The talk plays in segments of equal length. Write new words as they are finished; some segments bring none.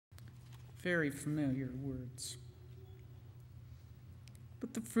Very familiar words.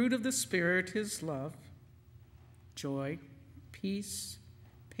 But the fruit of the Spirit is love, joy, peace,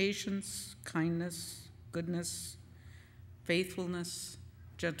 patience, kindness, goodness, faithfulness,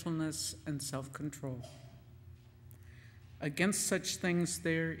 gentleness, and self-control. Against such things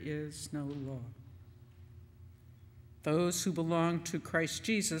there is no law. Those who belong to Christ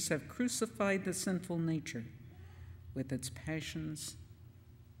Jesus have crucified the sinful nature with its passions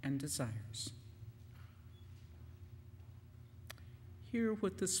and desires. Hear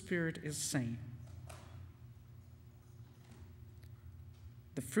what the Spirit is saying.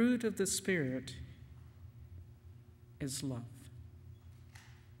 The fruit of the Spirit is love.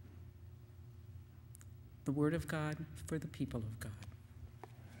 The word of God for the people of God.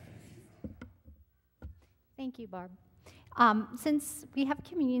 Thank you, Barb. Since we have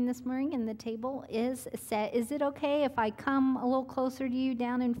communion this morning and the table is set, is it okay if I come a little closer to you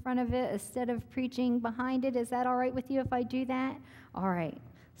down in front of it instead of preaching behind it? Is that all right with you if I do that? All right.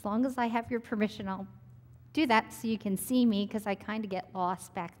 As long as I have your permission, I'll do that so you can see me, because I kind of get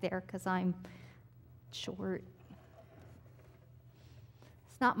lost back there because I'm short.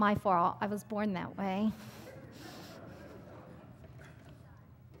 It's not my fault. I was born that way.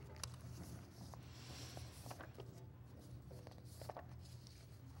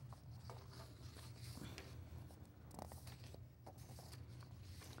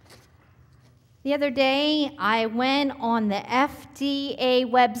 The other day, I went on the FDA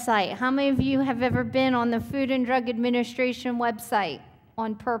website. How many of you have ever been on the Food and Drug Administration website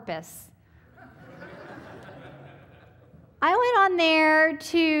on purpose? I went on there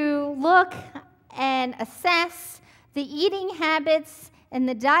to look and assess the eating habits and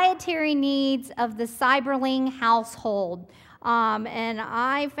the dietary needs of the Cyberling household. And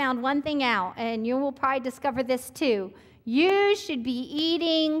I found one thing out, and you will probably discover this too. You should be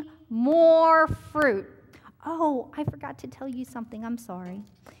eating more fruit. Oh, I forgot to tell you something. I'm sorry.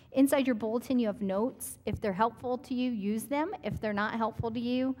 Inside your bulletin, you have notes. If they're helpful to you, use them. If they're not helpful to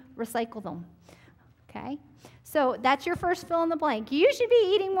you, recycle them. Okay? So that's your first fill in the blank. You should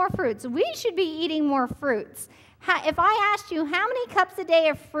be eating more fruits. We should be eating more fruits. If I asked you how many cups a day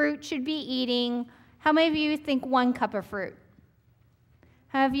of fruit should be eating, how many of you think 1 cup of fruit?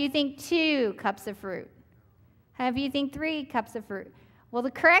 How many of you think 2 cups of fruit? How many of you think 3 cups of fruit? Well, the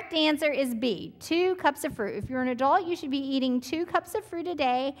correct answer is B, 2 cups of fruit. If you're an adult, you should be eating 2 cups of fruit a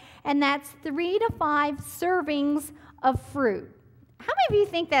day, and that's 3 to 5 servings of fruit. How many of you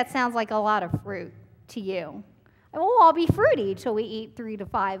think that sounds like a lot of fruit to you? We'll all be fruity till we eat 3 to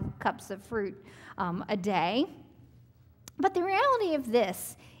 5 cups of fruit a day. But the reality of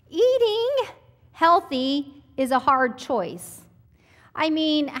this, eating healthy is a hard choice. I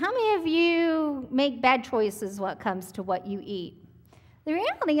mean, how many of you make bad choices when it comes to what you eat? The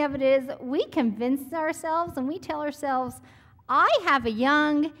reality of it is we convince ourselves and we tell ourselves, I have a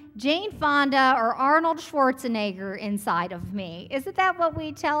young Jane Fonda or Arnold Schwarzenegger inside of me. Isn't that what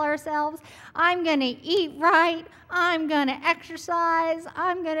we tell ourselves? I'm going to eat right. I'm going to exercise.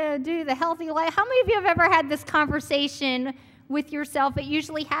 I'm going to do the healthy life. How many of you have ever had this conversation with yourself? It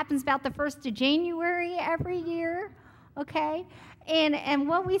usually happens about the 1st of January every year, okay? And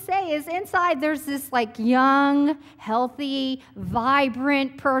what we say is inside there's this like young, healthy,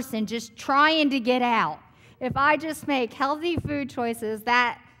 vibrant person just trying to get out. If I just make healthy food choices,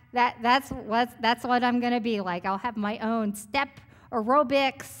 that's what I'm going to be like. I'll have my own step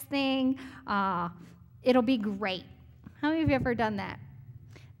aerobics thing. It'll be great. How many of you have ever done that?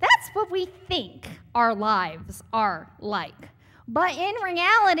 That's what we think our lives are like. But in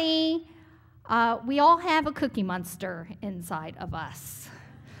reality, we all have a cookie monster inside of us.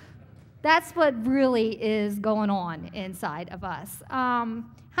 That's what really is going on inside of us.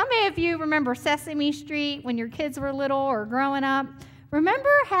 How many of you remember Sesame Street when your kids were little or growing up? Remember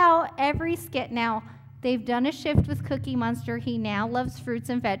how every skit, now they've done a shift with Cookie Monster. He now loves fruits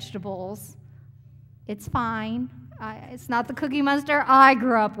and vegetables. It's fine. It's not the Cookie Monster I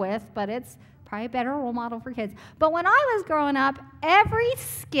grew up with, but it's probably a better role model for kids. But when I was growing up, every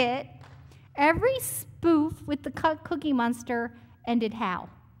skit, every spoof with the Cookie Monster ended how?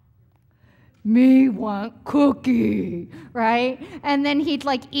 Me want cookie, right? And then he'd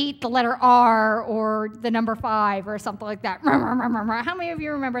like eat the letter R or the number 5 or something like that. How many of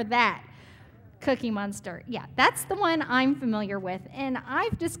you remember that? Cookie Monster. Yeah, that's the one I'm familiar with. And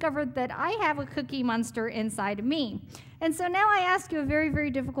I've discovered that I have a Cookie Monster inside of me. And so now I ask you a very,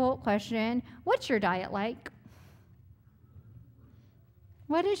 very difficult question. What's your diet like?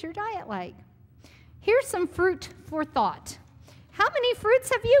 What is your diet like? Here's some fruit for thought. How many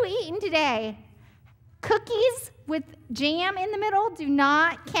fruits have you eaten today? Cookies with jam in the middle do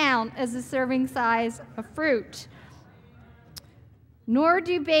not count as a serving size of fruit. Nor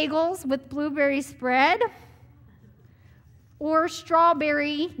do bagels with blueberry spread or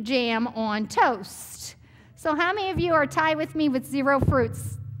strawberry jam on toast. So how many of you are tied with me with 0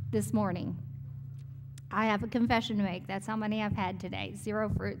 fruits this morning? I have a confession to make. That's how many I've had today, 0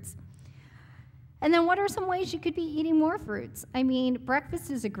 fruits. And then what are some ways you could be eating more fruits? I mean, breakfast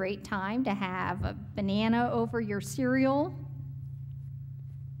is a great time to have a banana over your cereal.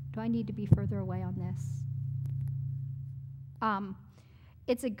 Do I need to be further away on this?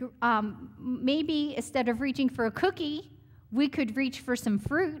 Maybe instead of reaching for a cookie, we could reach for some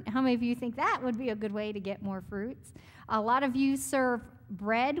fruit. How many of you think that would be a good way to get more fruits? A lot of you serve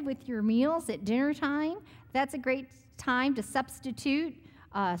bread with your meals at dinner time. That's a great time to substitute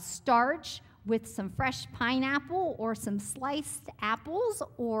starch with some fresh pineapple or some sliced apples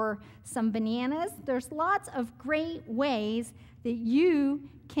or some bananas. There's lots of great ways that you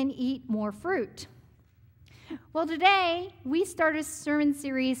can eat more fruit. Well, today we start a sermon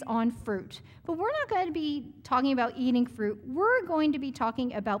series on fruit, but we're not going to be talking about eating fruit. We're going to be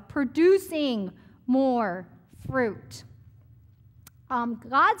talking about producing more fruit.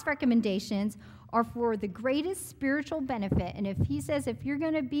 God's recommendations are for the greatest spiritual benefit, and if he says if you're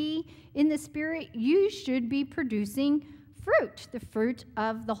going to be in the Spirit, you should be producing fruit, the fruit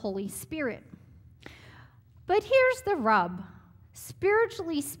of the Holy Spirit. But here's the rub.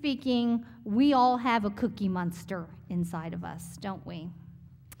 Spiritually speaking, we all have a cookie monster inside of us, don't we?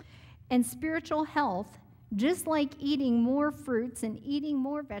 And spiritual health, just like eating more fruits and eating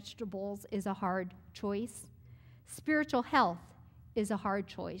more vegetables, is a hard choice. Spiritual health is a hard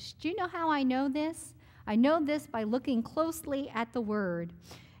choice. Do you know how I know this? I know this by looking closely at the word.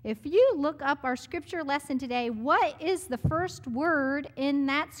 If you look up our scripture lesson today, what is the first word in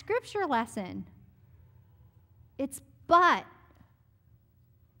that scripture lesson? It's but.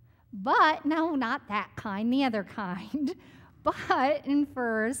 But, no, not that kind, the other kind. But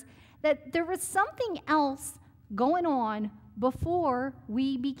infers that there was something else going on before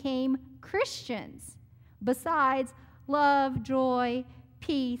we became Christians, besides love, joy,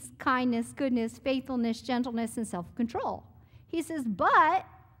 peace, kindness, goodness, faithfulness, gentleness, and self-control. He says, but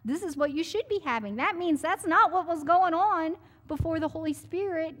this is what you should be having. That means that's not what was going on before the Holy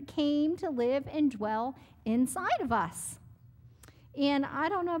Spirit came to live and dwell inside of us. And I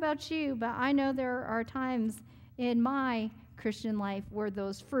don't know about you, but I know there are times in my Christian life where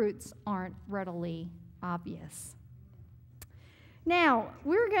those fruits aren't readily obvious. Now,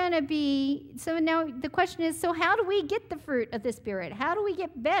 we're going to be, so now the question is, so how do we get the fruit of the Spirit? How do we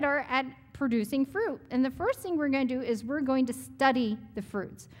get better at producing fruit? And the first thing we're going to do is we're going to study the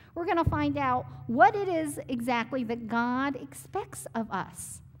fruits. We're going to find out what it is exactly that God expects of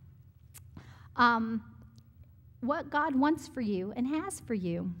us. What God wants for you and has for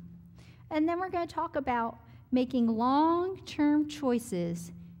you. And then we're going to talk about making long-term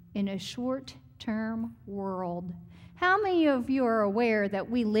choices in a short-term world. How many of you are aware that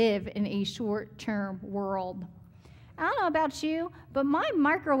we live in a short-term world? I don't know about you, but my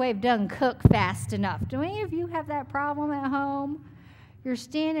microwave doesn't cook fast enough. Do any of you have that problem at home? You're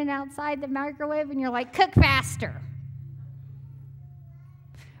standing outside the microwave and you're like, cook faster.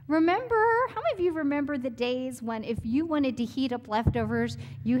 Remember, how many of you remember the days when if you wanted to heat up leftovers,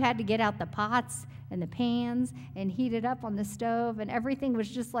 you had to get out the pots and the pans and heat it up on the stove, and everything was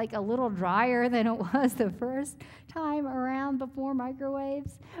just like a little drier than it was the first time around before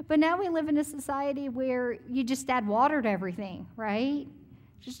microwaves? But now we live in a society where you just add water to everything, right?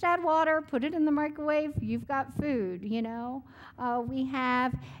 Just add water, put it in the microwave, you've got food, you know? We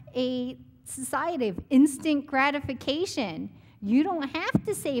have a society of instant gratification. You don't have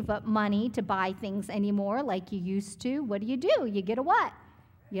to save up money to buy things anymore like you used to. What do? You get a what?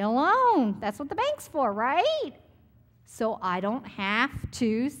 You get a loan. That's what the bank's for, right? So I don't have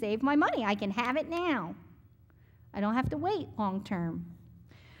to save my money. I can have it now. I don't have to wait long term.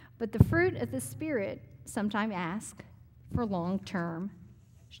 But the fruit of the Spirit sometimes ask for long-term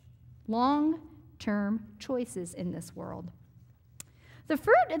choices in this world. The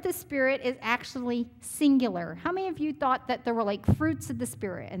fruit of the Spirit is actually singular. How many of you thought that there were like fruits of the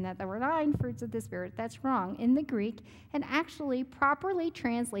Spirit and that there were 9 fruits of the Spirit? That's wrong. In the Greek, and actually properly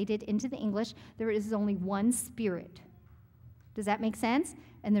translated into the English, there is only one Spirit. Does that make sense?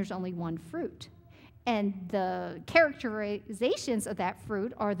 And there's only one fruit. And the characterizations of that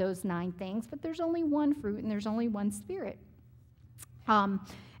fruit are those 9 things, but there's only one fruit and there's only one Spirit.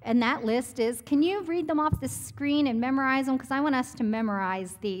 And that list is, can you read them off the screen and memorize them? Because I want us to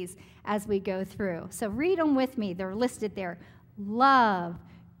memorize these as we go through. So read them with me. They're listed there. Love,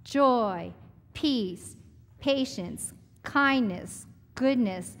 joy, peace, patience, kindness,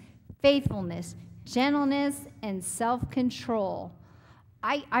 goodness, faithfulness, gentleness, and self-control.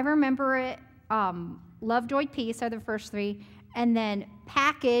 I remember it, love, joy, peace are the first three, and then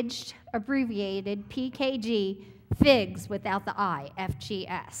packaged, abbreviated, PKG, figs without the I,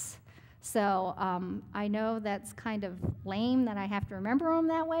 FGS. So I know that's kind of lame that I have to remember them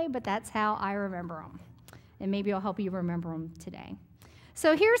that way, but that's how I remember them. And maybe I'll help you remember them today.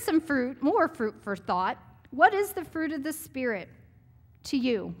 So here's some fruit, more fruit for thought. What is the fruit of the Spirit to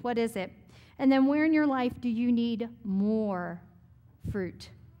you? What is it? And then where in your life do you need more fruit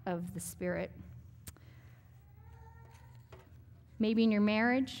of the Spirit? Maybe in your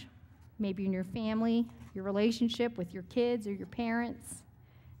marriage, maybe in your family, your relationship with your kids or your parents,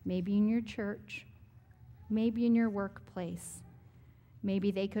 maybe in your church, maybe in your workplace.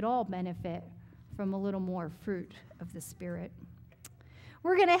 Maybe they could all benefit from a little more fruit of the Spirit.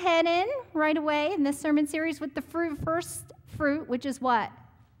 We're going to head in right away in this sermon series with the first fruit, which is what?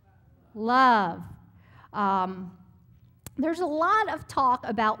 Love. There's a lot of talk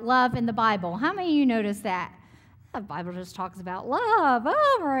about love in the Bible. How many of you notice that? The Bible just talks about love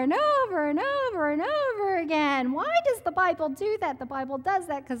over and over and over and over again. Why does the Bible do that? The Bible does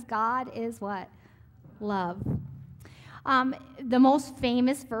that because God is what? Love. The most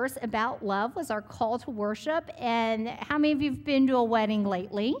famous verse about love was our call to worship. And how many of you have been to a wedding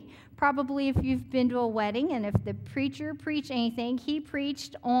lately? Probably if you've been to a wedding, and if the preacher preached anything, he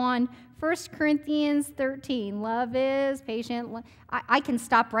preached on 1 Corinthians 13. Love is patient. I can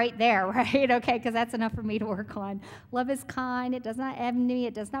stop right there, right? Okay, because that's enough for me to work on. Love is kind. It does not envy.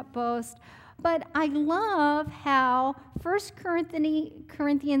 It does not boast. But I love how 1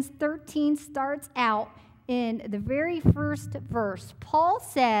 Corinthians 13 starts out in the very first verse. Paul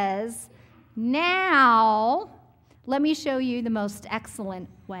says, now let me show you the most excellent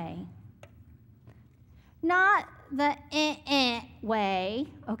way. Not the way,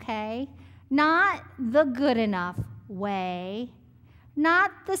 okay? Not the good enough way.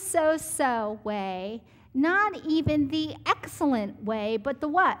 Not the so-so way. Not even the excellent way, but the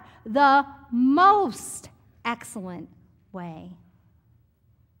what? The most excellent way.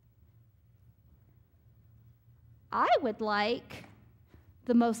 I would like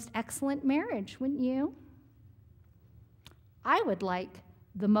the most excellent marriage, wouldn't you? I would like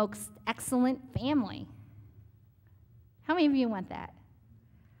the most excellent family. How many of you want that?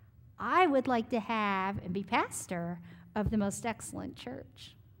 I would like to have and be pastor of the most excellent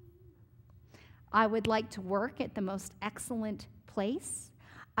church. I would like to work at the most excellent place.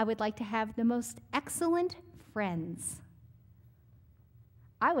 I would like to have the most excellent friends.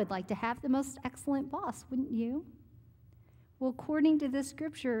 I would like to have the most excellent boss, wouldn't you? Well, according to this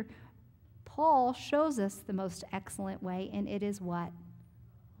scripture, Paul shows us the most excellent way, and it is what?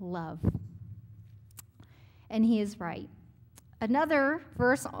 Love. And he is right. Another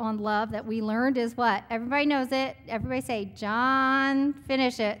verse on love that we learned is what? Everybody knows it. Everybody say, John,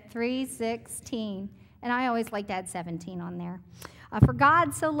 finish it, 3:16. And I always like to add 17 on there. For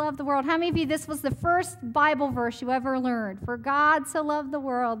God so loved the world. How many of you, this was the first Bible verse you ever learned? For God so loved the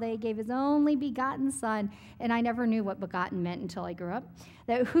world that he gave his only begotten Son. And I never knew what begotten meant until I grew up.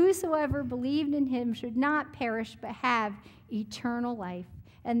 That whosoever believed in him should not perish but have eternal life.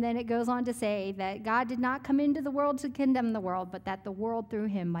 And then it goes on to say that God did not come into the world to condemn the world, but that the world through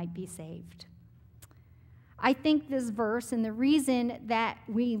him might be saved. I think this verse, and the reason that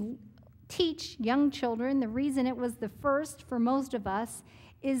we teach young children, the reason it was the first for most of us,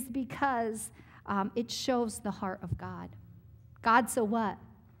 is because it shows the heart of God. God so what?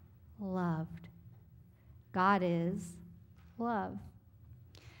 Loved. God is love.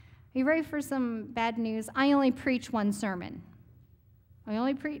 Are you ready for some bad news? I only preach one sermon.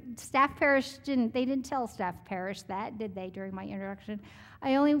 Staff Parish didn't tell Staff Parish that, did they, during my introduction?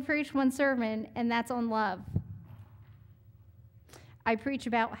 I only preached one sermon, and that's on love. I preach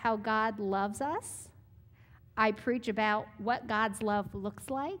about how God loves us. I preach about what God's love looks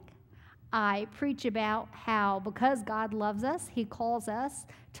like. I preach about how, because God loves us, he calls us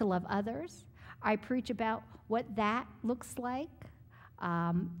to love others. I preach about what that looks like.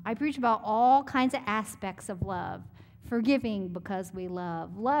 I preach about all kinds of aspects of love. Forgiving because we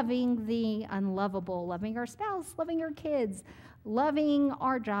love, loving the unlovable, loving our spouse, loving our kids, loving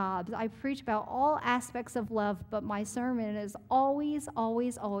our jobs. I preach about all aspects of love, but my sermon is always,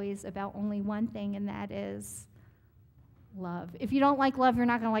 always, always about only one thing, and that is love. If you don't like love, you're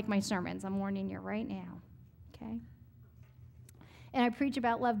not going to like my sermons. I'm warning you right now, okay? And I preach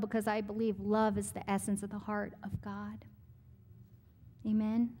about love because I believe love is the essence of the heart of God.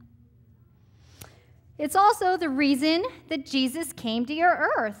 Amen? It's also the reason that Jesus came to your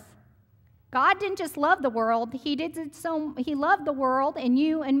earth. God didn't just love the world. He loved the world and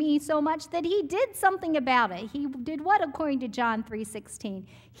you and me so much that he did something about it. He did what, according to John 3:16?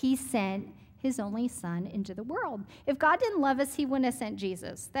 He sent his only son into the world. If God didn't love us, he wouldn't have sent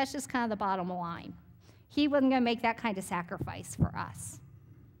Jesus. That's just kind of the bottom line. He wasn't going to make that kind of sacrifice for us.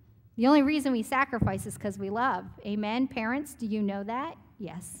 The only reason we sacrifice is because we love. Amen? Parents, do you know that?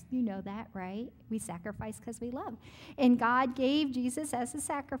 Yes, you know that, right? We sacrifice because we love. And God gave Jesus as a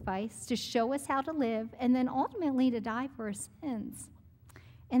sacrifice to show us how to live and then ultimately to die for our sins.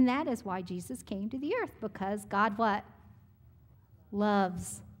 And that is why Jesus came to the earth, because God what?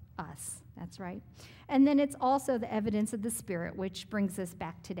 Loves us. That's right. And then it's also the evidence of the Spirit, which brings us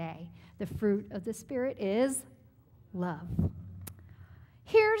back today. The fruit of the Spirit is love.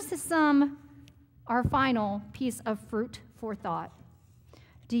 Here's our final piece of fruit for thought.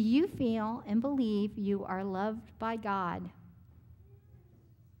 Do you feel and believe you are loved by God?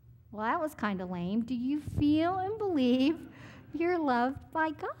 Well, that was kind of lame. Do you feel and believe you're loved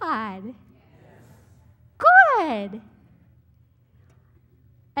by God? Yes. Good.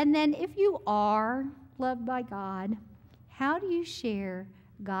 And then if you are loved by God, how do you share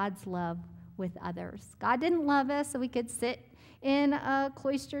God's love with others? God didn't love us so we could sit in a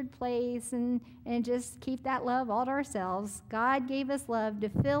cloistered place and just keep that love all to ourselves. God gave us love to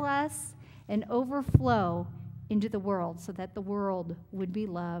fill us and overflow into the world so that the world would be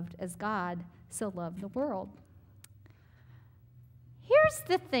loved as God so loved the world. Here's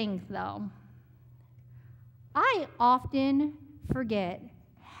the thing, though. I often forget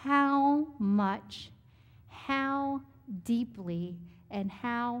how much, how deeply, and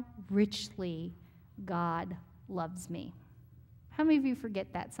how richly God loves me. How many of you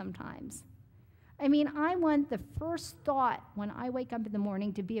forget that sometimes? I mean, I want the first thought when I wake up in the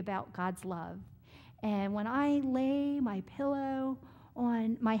morning to be about God's love. And when I lay my pillow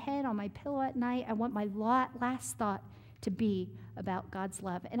on my head on my pillow at night, I want my last thought to be about God's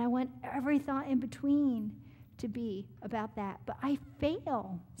love. And I want every thought in between to be about that. But I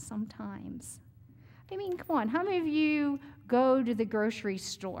fail sometimes. I mean, come on. How many of you go to the grocery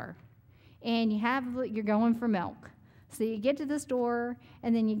store and you're going for milk? So you get to the store,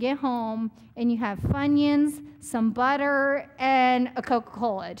 and then you get home, and you have Funyuns, some butter, and a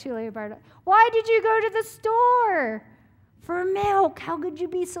Coca-Cola, 2-liter butter. Why did you go to the store? For milk. How could you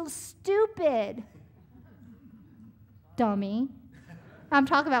be so stupid? Dummy. I'm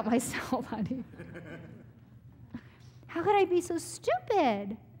talking about myself, honey. How could I be so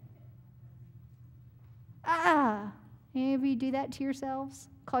stupid? Any of you do that to yourselves?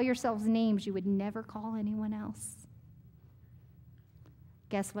 Call yourselves names you would never call anyone else.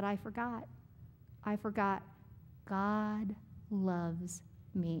 Guess what I forgot? I forgot God loves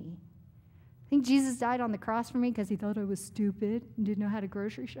me. Think Jesus died on the cross for me because he thought I was stupid and didn't know how to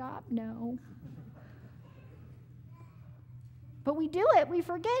grocery shop? No. But we do it. We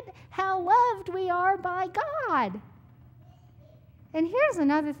forget how loved we are by God. And here's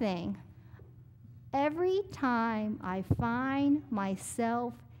another thing. Every time I find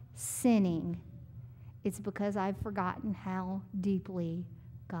myself sinning, it's because I've forgotten how deeply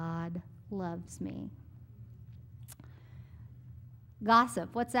God loves me. Gossip,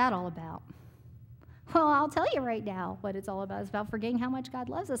 what's that all about? Well, I'll tell you right now what it's all about. It's about forgetting how much God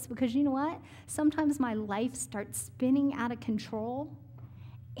loves us, because you know what? Sometimes my life starts spinning out of control,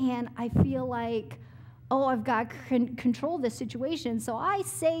 and I feel like, oh, I've got to control this situation. So I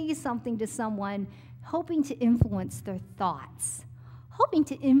say something to someone hoping to influence their thoughts, hoping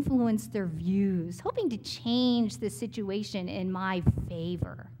to influence their views, hoping to change the situation in my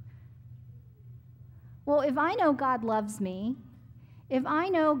favor. Well, if I know God loves me, if I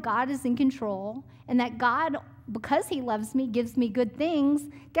know God is in control, and that God, because he loves me, gives me good things,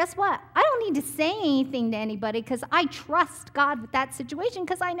 guess what? I don't need to say anything to anybody because I trust God with that situation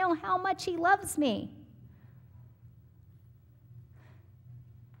because I know how much he loves me.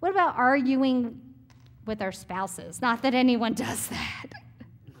 What about arguing with our spouses? Not that anyone does that.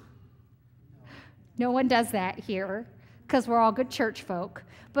 No one does that here because we're all good church folk.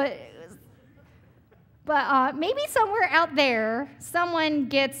 But maybe somewhere out there, someone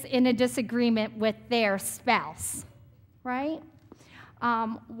gets in a disagreement with their spouse, right?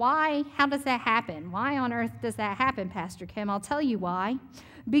 Why? How does that happen? Why on earth does that happen, Pastor Kim? I'll tell you why.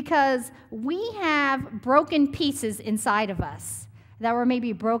 Because we have broken pieces inside of us that were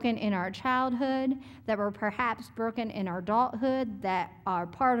maybe broken in our childhood, that were perhaps broken in our adulthood, that are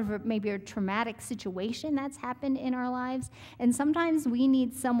part of maybe a traumatic situation that's happened in our lives. And sometimes we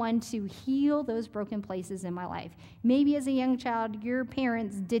need someone to heal those broken places in my life. Maybe as a young child, your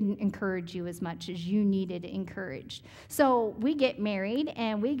parents didn't encourage you as much as you needed encouraged. So we get married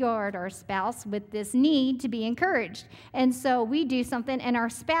and we guard our spouse with this need to be encouraged. And so we do something and our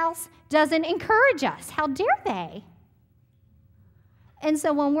spouse doesn't encourage us. How dare they? And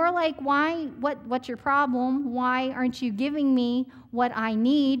so when we're like, what's your problem? Why aren't you giving me what I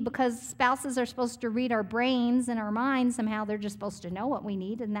need? Because spouses are supposed to read our brains and our minds. Somehow they're just supposed to know what we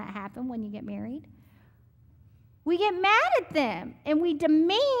need. Doesn't that happen when you get married? We get mad at them and we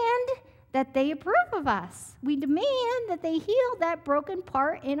demand that they approve of us. We demand that they heal that broken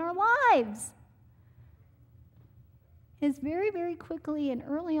part in our lives. It's very, very quickly and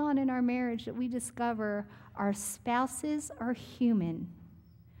early on in our marriage that we discover our spouses are human.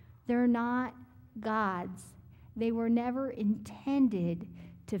 They're not gods. They were never intended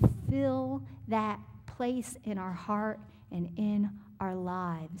to fill that place in our heart and in our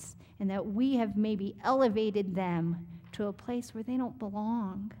lives, and that we have maybe elevated them to a place where they don't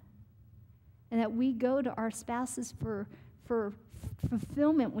belong, and that we go to our spouses for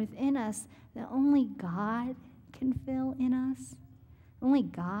fulfillment within us that only God can fill in us. Only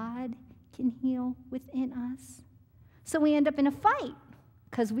God can heal within us. So we end up in a fight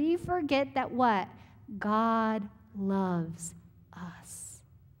because we forget that what? God loves us.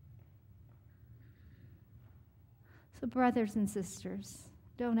 So brothers and sisters,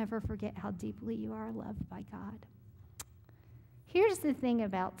 don't ever forget how deeply you are loved by God. Here's the thing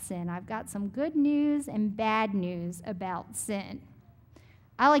about sin. I've got some good news and bad news about sin.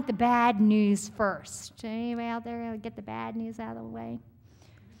 I like the bad news first. Anybody out there get the bad news out of the way?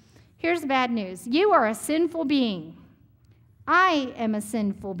 Here's the bad news. You are a sinful being. I am a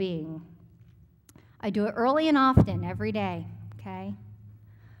sinful being. I do it early and often, every day, okay?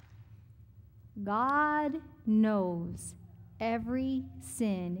 God knows every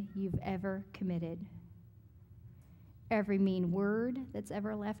sin you've ever committed, every mean word that's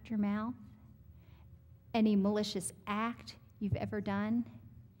ever left your mouth, any malicious act you've ever done,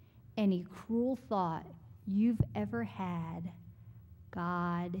 any cruel thought you've ever had.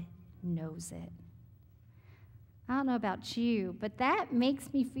 God knows it. I don't know about you, but that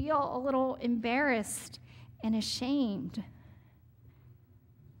makes me feel a little embarrassed and ashamed.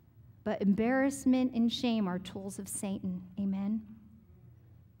 But embarrassment and shame are tools of Satan. Amen?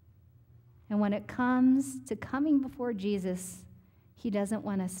 And when it comes to coming before Jesus, he doesn't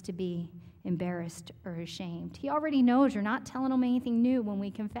want us to be embarrassed or ashamed. He already knows you're not telling him anything new when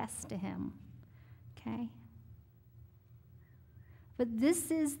we confess to him. Okay? But this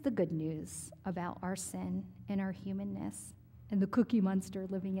is the good news about our sin and our humanness and the cookie monster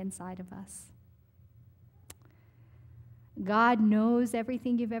living inside of us. God knows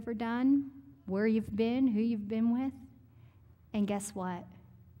everything you've ever done, where you've been, who you've been with. And guess what?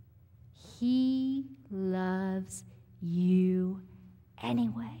 He loves you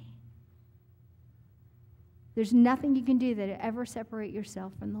anyway. There's nothing you can do that will ever separate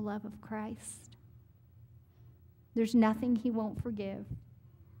yourself from the love of Christ. There's nothing he won't forgive.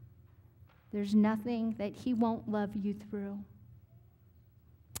 There's nothing that he won't love you through.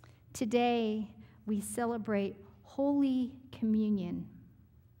 Today, we celebrate Holy Communion.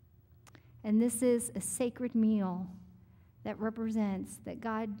 And this is a sacred meal that represents that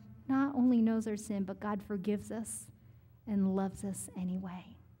God not only knows our sin, but God forgives us and loves us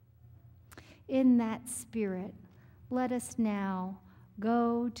anyway. In that spirit, let us now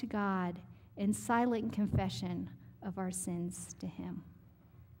go to God in silent confession of our sins to him.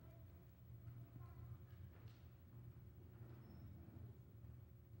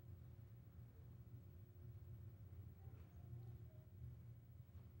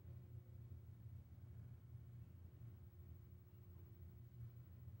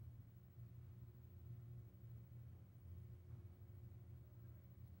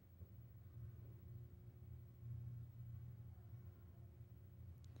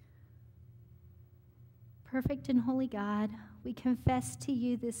 Perfect and holy God, we confess to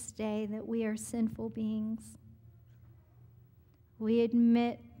you this day that we are sinful beings. We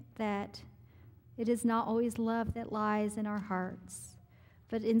admit that it is not always love that lies in our hearts,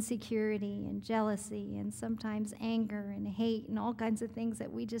 but insecurity and jealousy and sometimes anger and hate and all kinds of things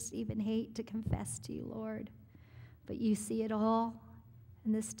that we just even hate to confess to you, Lord. But you see it all,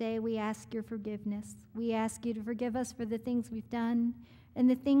 and this day we ask your forgiveness. We ask you to forgive us for the things we've done and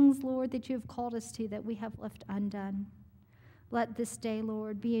the things, Lord, that you have called us to that we have left undone. Let this day,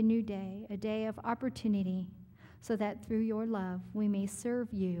 Lord, be a new day, a day of opportunity, so that through your love we may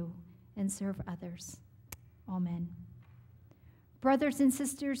serve you and serve others. Amen. Brothers and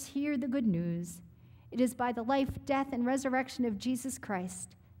sisters, hear the good news. It is by the life, death, and resurrection of Jesus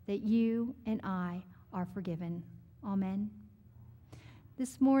Christ that you and I are forgiven. Amen.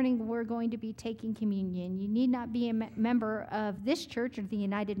 This morning, we're going to be taking communion. You need not be a member of this church or the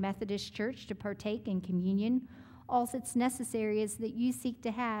United Methodist Church to partake in communion. All that's necessary is that you seek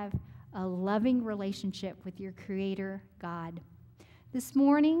to have a loving relationship with your Creator, God. This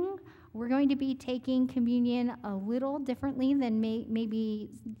morning, we're going to be taking communion a little differently than maybe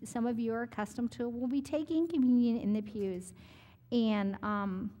some of you are accustomed to. We'll be taking communion in the pews. And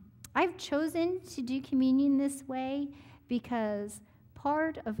I've chosen to do communion this way because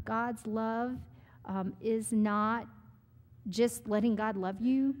part of God's love is not just letting God love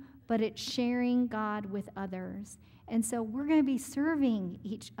you, but it's sharing God with others. And so we're going to be serving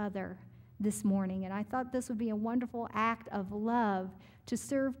each other this morning. And I thought this would be a wonderful act of love to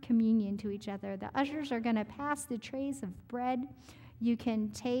serve communion to each other. The ushers are going to pass the trays of bread. You can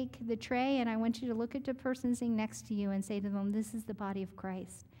take the tray, and I want you to look at the person sitting next to you and say to them, "This is the body of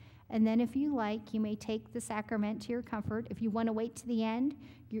Christ." And then if you like, you may take the sacrament to your comfort. If you want to wait to the end,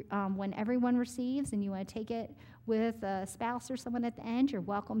 when everyone receives and you want to take it with a spouse or someone at the end, you're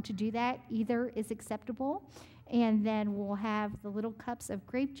welcome to do that. Either is acceptable. And then we'll have the little cups of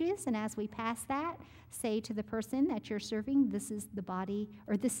grape juice. And as we pass that, say to the person that you're serving, "This is the body,"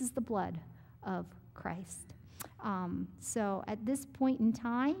 or "This is the blood of Christ." So at this point in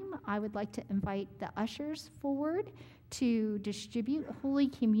time, I would like to invite the ushers forward to distribute Holy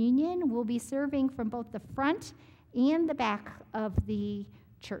Communion. We'll be serving from both the front and the back of the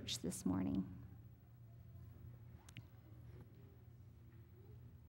church this morning.